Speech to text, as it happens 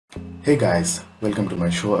Hey guys, welcome to my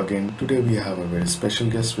show again. Today we have a very special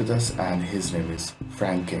guest with us and his name is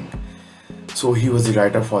Frank King. So he was the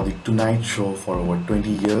writer for the Tonight Show for over 20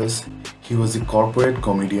 years. He was a corporate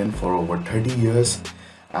comedian for over 30 years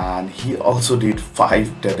and he also did 5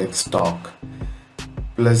 TEDx talk.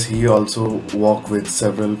 Plus he also worked with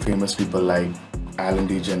several famous people like Alan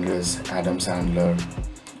DeGeneres, Adam Sandler,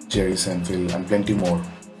 Jerry Seinfeld and plenty more.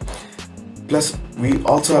 Plus, we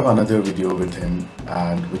also have another video with him,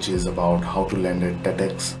 and which is about how to land a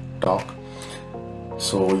TEDx talk.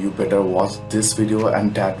 So you better watch this video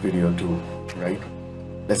and that video too, right?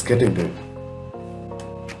 Let's get into it.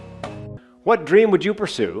 What dream would you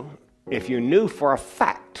pursue if you knew for a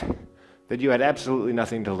fact that you had absolutely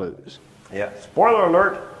nothing to lose? Yeah, spoiler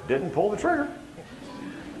alert, didn't pull the trigger.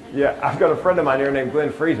 Yeah, I've got a friend of mine here named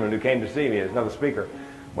Glenn Friesman who came to see me as another speaker.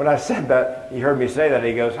 When I said that, he heard me say that,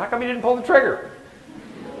 he goes, how come you didn't pull the trigger?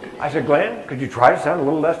 I said, Glenn, could you try to sound a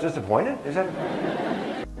little less disappointed? Is that?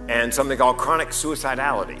 And something called chronic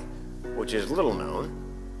suicidality, which is little known,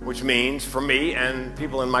 which means for me and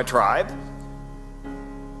people in my tribe,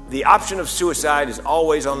 the option of suicide is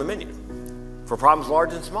always on the menu for problems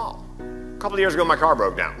large and small. A couple of years ago, my car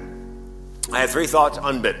broke down. I had 3 thoughts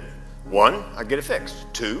unbidden. 1, I'd get it fixed.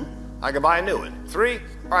 2, I could buy a new one. 3,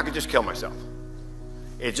 or I could just kill myself.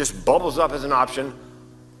 It just bubbles up as an option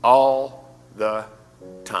all the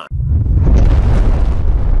time.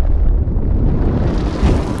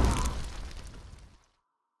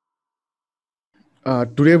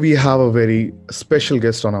 Today we have a very special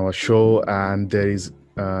guest on our show, and there's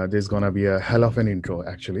gonna be a hell of an intro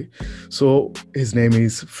actually. So his name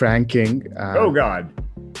is Frank King. Oh God!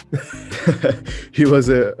 He was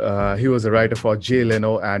a writer for Jay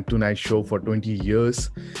Leno and Tonight Show for 20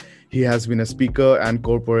 years. He has been a speaker and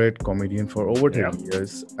corporate comedian for over 30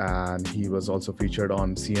 years, and he was also featured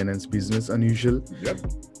on CNN's Business Unusual. Yep.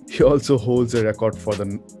 He also holds a record for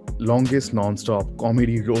the longest non-stop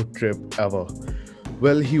comedy road trip ever.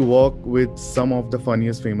 Well, he worked with some of the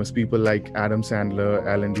funniest famous people like Adam Sandler,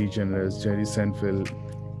 Alan DeGeneres, Jerry Seinfeld,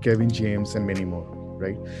 Kevin James, and many more,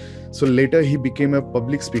 right? So later he became a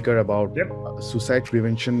public speaker about suicide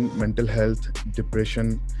prevention, mental health,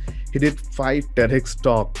 depression. He did 5 TEDx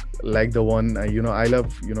talk like the one, I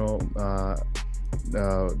love, the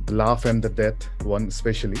laugh and the death one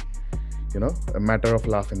especially, a matter of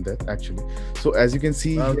laugh and death actually. So as you can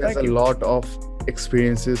see, he has a lot of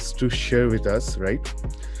experiences to share with us, right?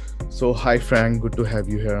 So hi Frank, good to have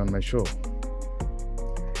you here on my show.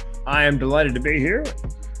 I am delighted to be here.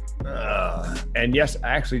 And yes,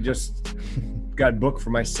 I actually just got booked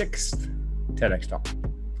for my 6th TEDx talk.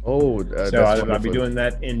 Oh, so I'll be doing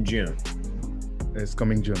that in June. It's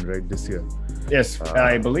coming June, right? This year. Yes,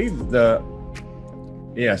 I believe one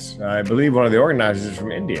of the organizers is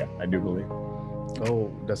from India. I do believe.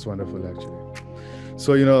 Oh, that's wonderful, actually.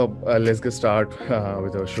 So let's get started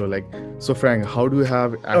with our show. So Frank, how do you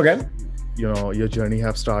have? Your journey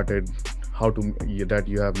have started. How to that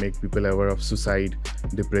you have make people aware of suicide,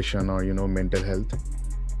 depression, or mental health?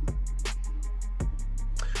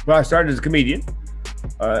 Well, I started as a comedian.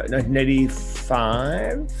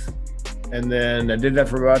 1985, and then I did that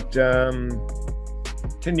for about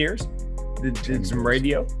 10 years. Did some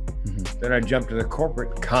radio. Then I jumped to the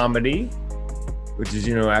corporate comedy, which is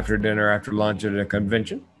after dinner, after lunch at a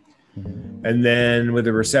convention. And then with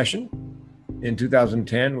the recession in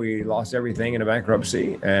 2010, we lost everything in a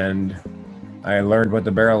bankruptcy, and I learned what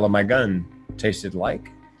the barrel of my gun tasted like.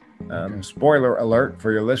 Spoiler alert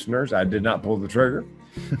for your listeners, I did not pull the trigger.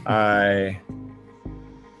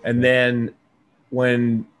 And then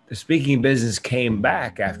when the speaking business came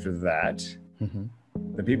back after that,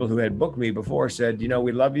 the people who had booked me before said,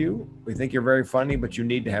 we love you. We think you're very funny, but you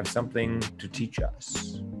need to have something to teach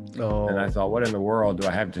us. Oh. And I thought, what in the world do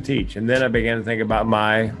I have to teach? And then I began to think about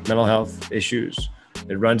my mental health issues.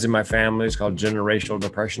 It runs in my family. It's called generational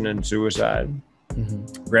depression and suicide.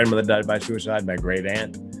 Grandmother died by suicide, my great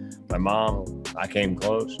aunt, my mom, I came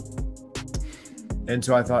close. And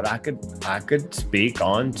so I thought I could speak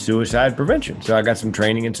on suicide prevention. So I got some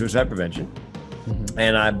training in suicide prevention,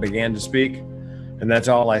 and I began to speak, and that's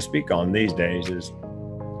all I speak on these days is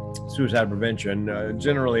suicide prevention,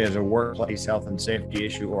 generally as a workplace health and safety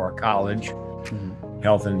issue or a college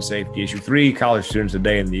health and safety issue. 3 college students a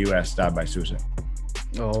day in the U.S. die by suicide.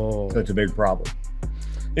 Oh, so it's a big problem.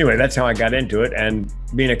 Anyway, that's how I got into it. And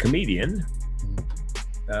being a comedian,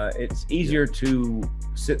 it's easier to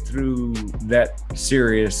sit through that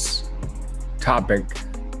serious topic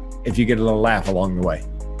if you get a little laugh along the way.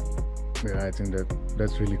 Yeah, I think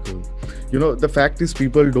that's really cool. The fact is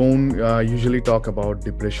people don't usually talk about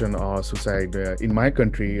depression or suicide in my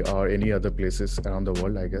country or any other places around the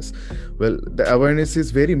world, I guess. Well, the awareness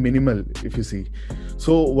is very minimal, if you see.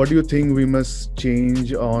 So what do you think we must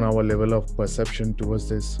change on our level of perception towards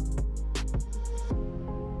this?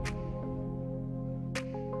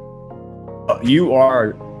 You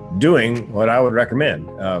are doing what I would recommend.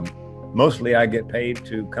 Mostly I get paid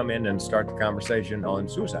to come in and start the conversation on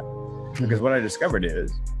suicide. Because what I discovered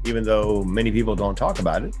is, even though many people don't talk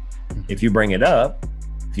about it, if you bring it up,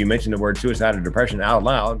 if you mention the word suicide or depression out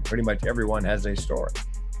loud, pretty much everyone has a story.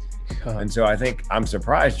 And so I think I'm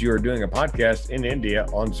surprised you're doing a podcast in India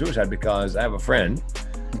on suicide, because I have a friend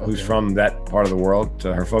who's from that part of the world.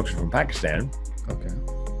 Her folks are from Pakistan.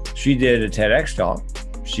 She did a TEDx talk.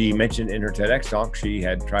 She mentioned in her TEDx talk she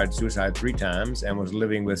had tried suicide 3 times and was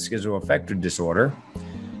living with schizoaffective disorder.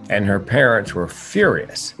 And her parents were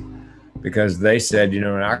furious, because they said, in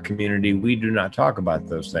our community, we do not talk about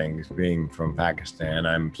those things. Being from Pakistan,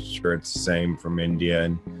 I'm sure it's the same from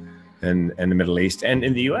India and the Middle East and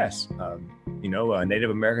in the US.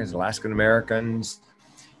 Native Americans, Alaskan Americans,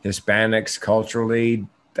 Hispanics, culturally,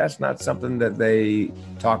 that's not something that they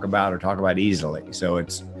talk about easily. So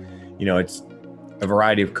it's a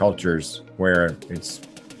variety of cultures where it's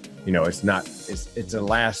a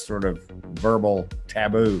last sort of verbal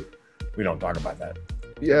taboo. We don't talk about that.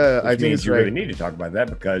 Yeah, I think you really need to talk about that,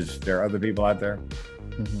 because there are other people out there.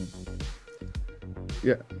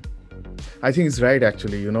 Yeah, I think it's right,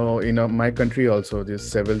 actually. In my country also, there's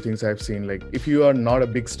several things I've seen. Like, if you are not a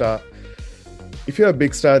big star,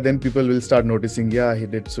 then people will start noticing, yeah, he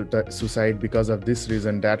did suicide because of this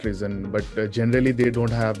reason, that reason. But generally, they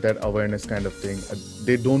don't have that awareness kind of thing.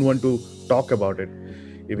 They don't want to talk about it.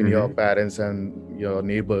 Even your parents and your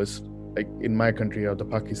neighbors, like in my country or the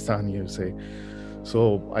Pakistan, you say.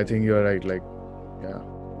 So I think you're right. Like,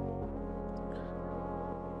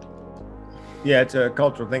 yeah, it's a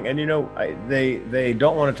cultural thing. And they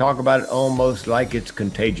don't want to talk about it almost like it's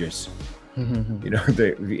contagious.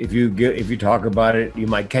 If you talk about it, you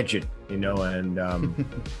might catch it.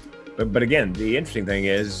 But again, the interesting thing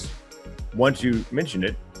is, once you mention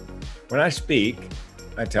it, when I speak,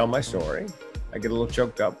 I tell my story, I get a little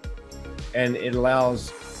choked up, and it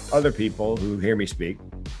allows other people who hear me speak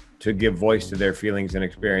to give voice to their feelings and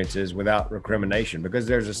experiences without recrimination, because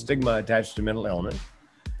there's a stigma attached to mental illness.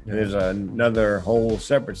 And there's another whole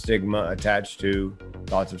separate stigma attached to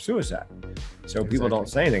thoughts of suicide. So people don't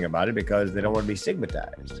say anything about it because they don't want to be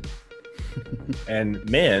stigmatized. And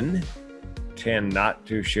men tend not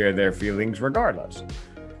to share their feelings regardless.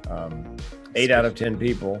 8 out of 10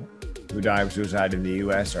 people who die of suicide in the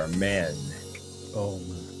US are men. Oh,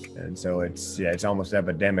 man. And so it's almost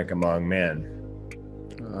epidemic among men.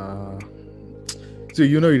 So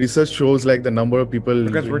research shows like the number of people,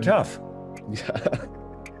 because we're tough. Yeah.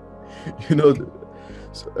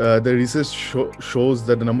 The research shows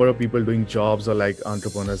that the number of people doing jobs or like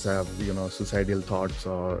entrepreneurs have suicidal thoughts,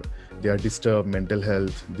 or they are disturbed mental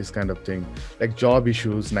health, this kind of thing, like job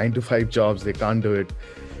issues, 9-to-5 jobs, they can't do it.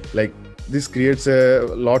 Like, this creates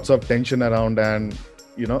lots of tension around, and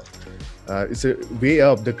it's a way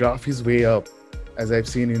up, the graph is way up, as I've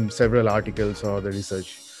seen in several articles or the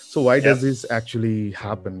research. So why does this actually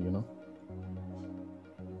happen?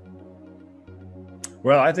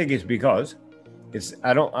 Well, I think it's because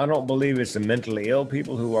I don't believe it's the mentally ill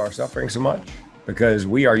people who are suffering so much, because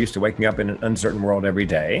we are used to waking up in an uncertain world every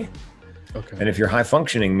day. And if you're high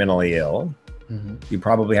functioning mentally ill, you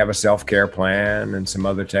probably have a self-care plan and some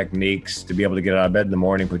other techniques to be able to get out of bed in the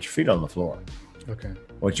morning, put your feet on the floor.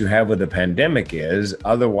 What you have with the pandemic is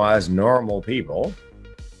otherwise normal people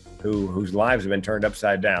whose lives have been turned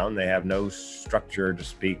upside down. They have no structure to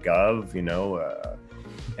speak of,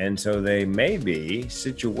 and so they may be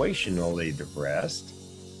situationally depressed.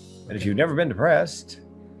 And if you've never been depressed,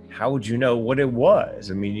 how would you know what it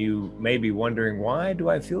was? I mean, you may be wondering, why do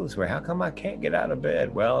I feel this way? How come I can't get out of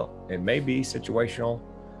bed? Well, it may be situational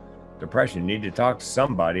depression. You need to talk to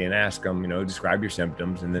somebody and ask them, describe your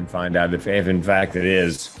symptoms, and then find out if in fact it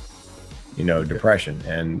is, depression.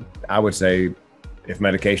 And I would say, if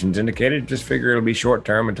medication's indicated, just figure it'll be short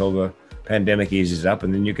term until the pandemic eases up,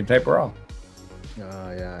 and then you can taper off.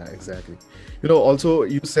 Yeah, exactly. Also,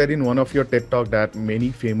 you said in one of your TED Talk that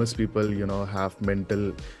many famous people, have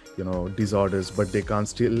mental, disorders, but they can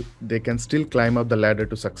still climb up the ladder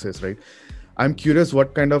to success, right? I'm curious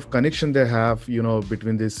what kind of connection they have,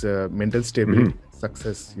 between this mental stability and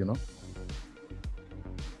success,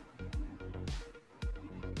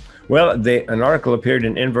 Well, an article appeared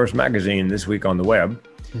in Inverse magazine this week on the web,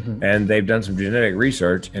 and they've done some genetic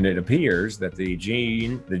research, and it appears that the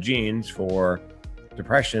genes for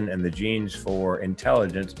depression and the genes for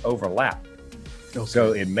intelligence overlap. Okay.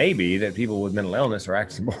 So it may be that people with mental illness are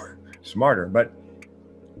actually more smarter. But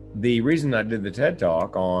the reason I did the TED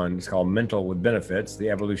Talk on, it's called Mental with Benefits, the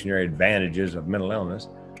evolutionary advantages of mental illness,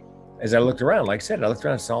 as I looked around, like I said, I looked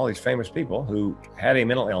around and saw all these famous people who had a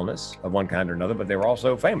mental illness of one kind or another, but they were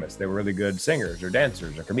also famous. They were really good singers or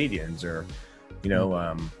dancers or comedians or,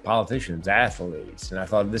 politicians, athletes. And I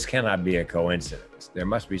thought, this cannot be a coincidence. There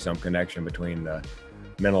must be some connection between the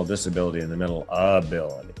mental disability and the mental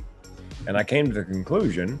ability. And I came to the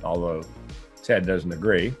conclusion, although Ted doesn't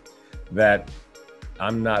agree, that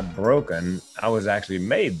I'm not broken. I was actually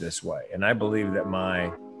made this way. And I believe that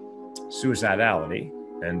my suicidality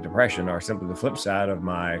and depression are simply the flip side of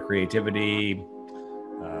my creativity,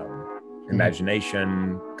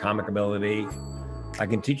 imagination, comic ability. I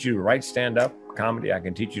can teach you to write stand-up comedy. I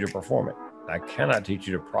can teach you to perform it. I cannot teach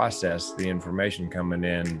you to process the information coming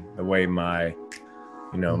in the way my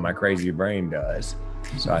crazy brain does.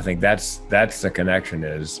 So I think that's the connection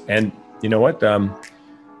is. And you know what?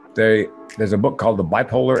 There's a book called The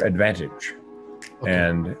Bipolar Advantage. Okay.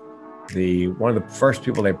 And one of the first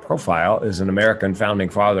people they profile is an American founding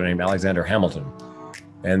father named Alexander Hamilton.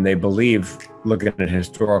 And they believe, looking at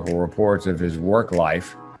historical reports of his work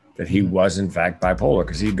life, that he was in fact bipolar,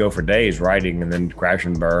 because he'd go for days writing and then crash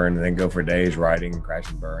and burn, and then go for days writing and crash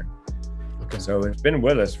and burn. Okay. So it's been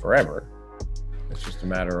with us forever. It's just a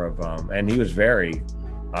matter of, and he was very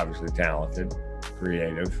obviously talented,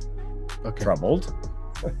 creative, troubled.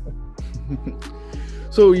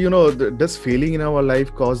 So, does failing in our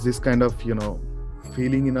life cause this kind of,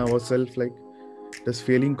 feeling in ourselves? Like, does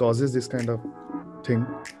failing causes this kind of thing?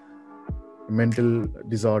 Mental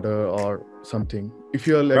disorder or something? If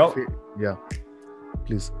you're like, yeah,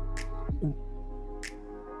 please.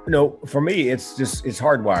 No, for me, it's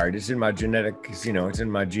hardwired. It's in my genetics, it's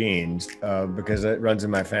in my genes because it runs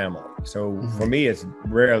in my family. So for me, it's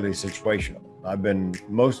rarely situational. I've been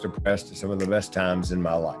most depressed at some of the best times in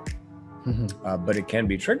my life. But it can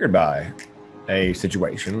be triggered by a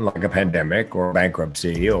situation like a pandemic or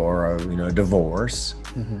bankruptcy or a divorce.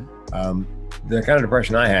 The kind of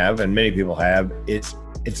depression I have, and many people have, it's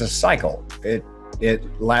a cycle.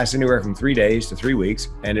 It lasts anywhere from 3 days to 3 weeks,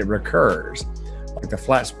 and it recurs like the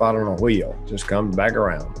flat spot on a wheel, just comes back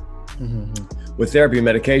around. With therapy and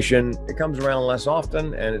medication, it comes around less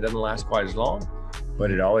often and it doesn't last quite as long,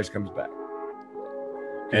 but it always comes back.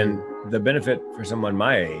 And the benefit for someone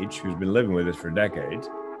my age who's been living with this for decades,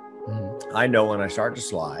 I know when I start to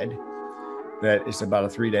slide that it's about a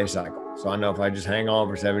 3-day cycle. So I know if I just hang on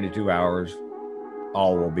for 72 hours,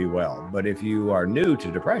 all will be well. But if you are new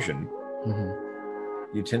to depression,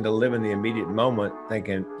 you tend to live in the immediate moment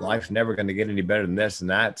thinking life's never going to get any better than this. And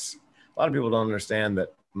that's, a lot of people don't understand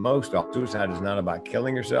that most suicide is not about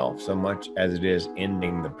killing yourself so much as it is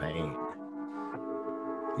ending the pain.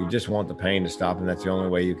 You just want the pain to stop, and that's the only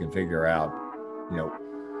way you can figure out,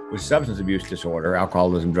 with substance abuse disorder,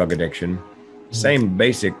 alcoholism, drug addiction, same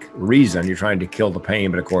basic reason. You're trying to kill the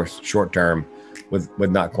pain, but of course, short term with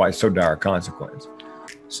not quite so dire consequence.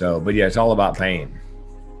 So, but yeah, it's all about pain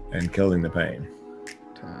and killing the pain.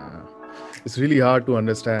 It's really hard to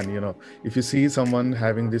understand, if you see someone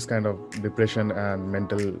having this kind of depression and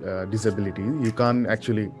mental disability, you can't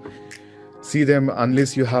actually see them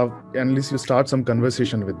unless you start some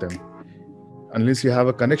conversation with them, unless you have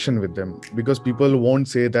a connection with them, because people won't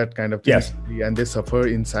say that kind of things. Yes. And they suffer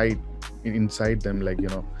inside them,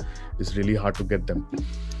 it's really hard to get them.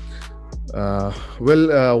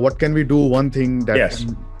 What can we do? One thing that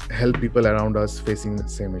can help people around us facing the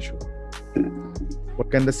same issue. What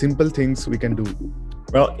can the simple things we can do?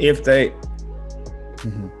 Well, if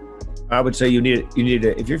I would say you need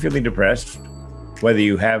if you're feeling depressed, whether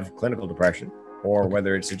you have clinical depression or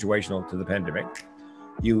whether it's situational to the pandemic,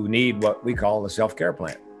 you need what we call a self-care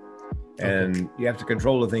plan. And you have to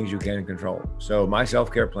control the things you can control. So my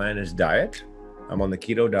self-care plan is diet. I'm on the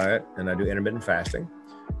keto diet and I do intermittent fasting.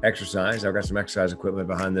 Exercise. I've got some exercise equipment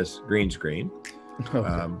behind this green screen.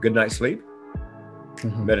 Good night's sleep.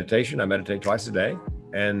 Meditation. I meditate twice a day,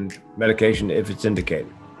 and medication if it's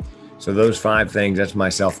indicated. So those 5 things, that's my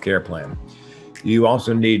self-care plan. You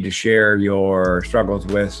also need to share your struggles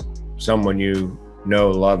with someone you know,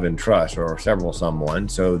 love, and trust, or several someone,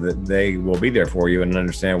 so that they will be there for you and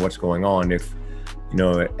understand what's going on. If,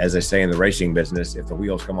 as they say in the racing business, if the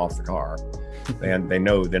wheels come off the car, they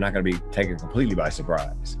know they're not going to be taken completely by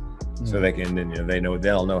surprise. So they can,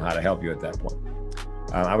 they'll know how to help you at that point.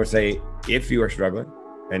 I would say if you are struggling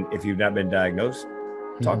and if you've not been diagnosed,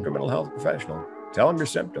 talk to a mental health professional. Tell them your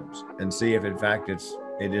symptoms and see if in fact it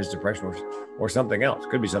is depression or something else.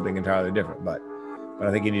 Could be something entirely different, but but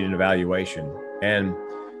I think you need an evaluation. And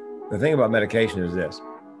the thing about medication is this: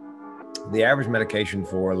 the average medication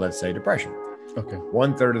for, let's say, depression. Okay.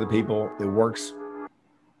 1/3 of the people, it works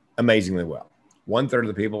amazingly well. 1/3 of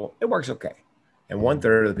the people, it works okay. And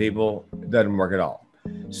 1/3 of the people, it doesn't work at all.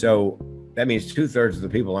 So that means 2/3 of the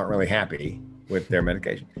people aren't really happy with their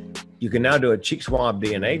medication. You can now do a cheek swab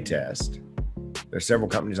DNA test. There's several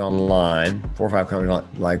companies online, 4 or 5 companies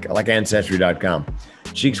like Ancestry.com,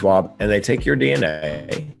 cheek swab, and they take your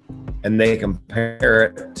DNA and they compare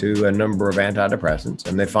it to a number of antidepressants,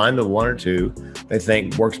 and they find the 1 or 2 they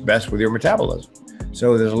think works best with your metabolism.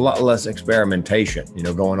 So there's a lot less experimentation,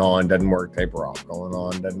 going on, doesn't work, taper off, going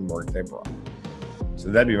on, doesn't work, taper off. So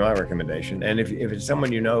that'd be my recommendation. And if it's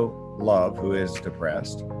someone love, who is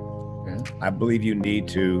depressed, I believe you need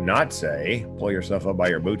to not say, pull yourself up by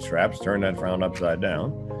your bootstraps, turn that frown upside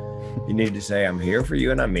down. You need to say, I'm here for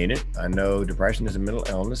you and I mean it. I know depression is a mental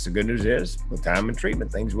illness. The good news is, with time and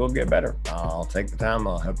treatment, things will get better. I'll take the time.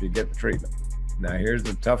 I'll help you get the treatment. Now, here's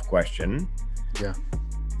the tough question. Yeah.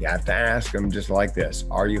 You have to ask them just like this.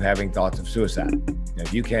 Are you having thoughts of suicide? Now,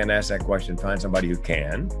 if you can't ask that question, find somebody who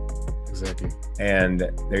can. Exactly.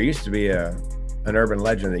 And there used to be an urban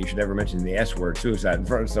legend that you should never mention the S word, suicide, in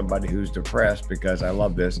front of somebody who's depressed, because I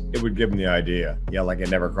love this. It would give them the idea. Yeah, like it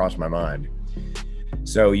never crossed my mind.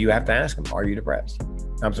 So you have to ask them, are you depressed?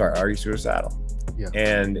 I'm sorry, are you suicidal? Yeah.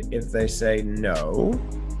 And if they say no,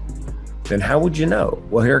 then how would you know?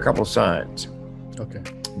 Well, here are a couple of signs. Okay.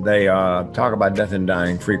 They talk about death and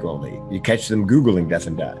dying frequently. You catch them Googling death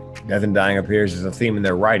and dying. Death and dying appears as a theme in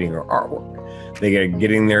their writing or artwork. They get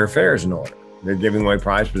getting their affairs in order. They're giving away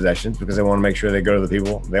prized possessions because they want to make sure they go to the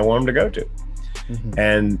people they want them to go to. Mm-hmm.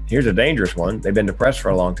 And here's a dangerous one. They've been depressed for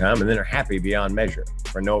a long time and then are happy beyond measure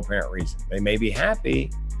for no apparent reason. They may be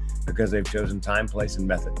happy because they've chosen time, place, and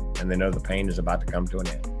method, and they know the pain is about to come to an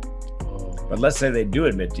end. Oh. But let's say they do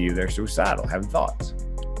admit to you they're suicidal, having thoughts.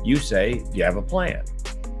 You say, do you have a plan?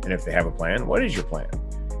 And if they have a plan, what is your plan?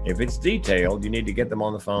 If it's detailed, you need to get them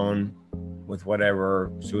on the phone with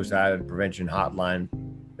whatever suicide prevention hotline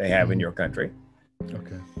they have in your country.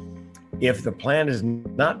 Okay. If the plan is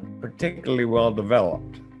not particularly well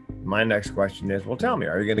developed, my next question is, well, tell me,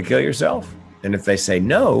 are you going to kill yourself? And if they say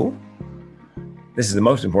no, this is the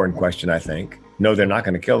most important question, I think. No, they're not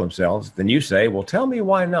going to kill themselves. Then you say, well, tell me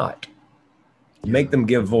why not. Make them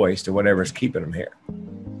give voice to whatever's keeping them here.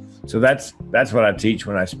 So that's what I teach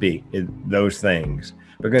when I speak, those things.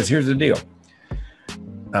 Because here's the deal.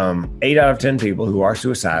 8 out of 10 people who are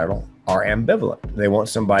suicidal are ambivalent. They want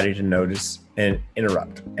somebody to notice and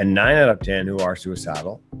interrupt. And 9 out of 10 who are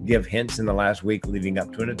suicidal give hints in the last week leading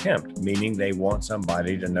up to an attempt, meaning they want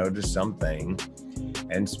somebody to notice something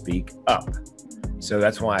and speak up. So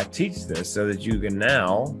that's why I teach this, so that you can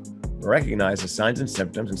now recognize the signs and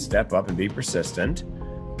symptoms and step up and be persistent,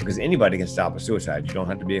 because anybody can stop a suicide. You don't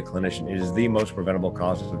have to be a clinician. It is the most preventable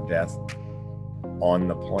cause of death on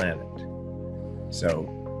the planet.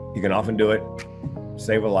 So you can often do it,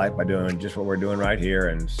 save a life, by doing just what we're doing right here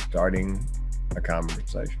and starting a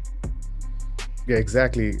conversation. Yeah,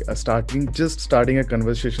 exactly. Starting a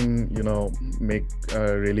conversation, make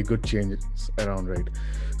really good changes around, right?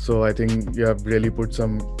 So I think you have really put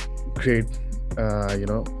some great,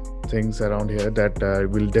 things around here that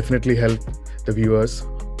will definitely help the viewers.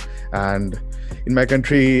 And in my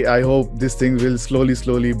country, I hope this thing will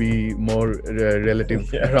slowly be more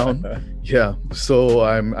relative around. Yeah. So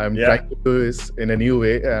I'm trying to do this in a new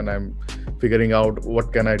way, and I'm figuring out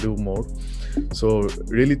what can I do more. So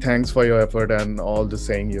really thanks for your effort and all the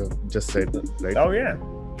saying you just said, right? Oh yeah.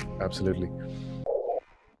 Absolutely.